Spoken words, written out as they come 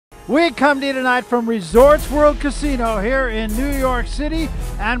We come to you tonight from Resorts World Casino here in New York City,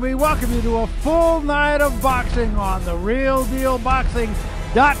 and we welcome you to a full night of boxing on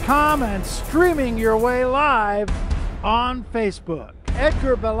therealdealboxing.com and streaming your way live on Facebook.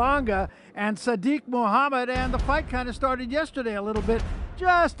 Edgar Berlanga and Sadiq Muhammad, and the fight kind of started yesterday a little bit,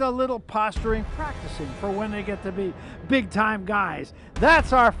 just a little posturing, practicing for when they get to be big-time guys.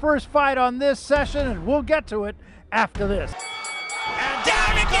 That's our first fight on this session, and we'll get to it after this. And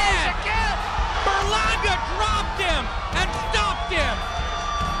down again! Berlanga dropped him and stopped him!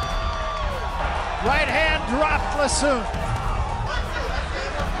 Right hand dropped Lassoon.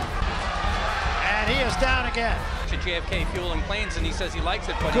 And he is down again. JFK Fueling Planes, and he says he likes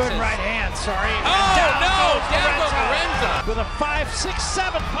it, but Good he says... right hand, sorry. Oh, down goes Lorenzo! With a 5, 6,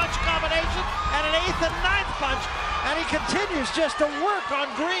 7 punch combination and an 8th and 9th punch. And he continues just to work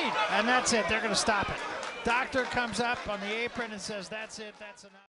on Green. And that's it. They're going to stop it. Doctor comes up on the apron and says, that's it. That's enough.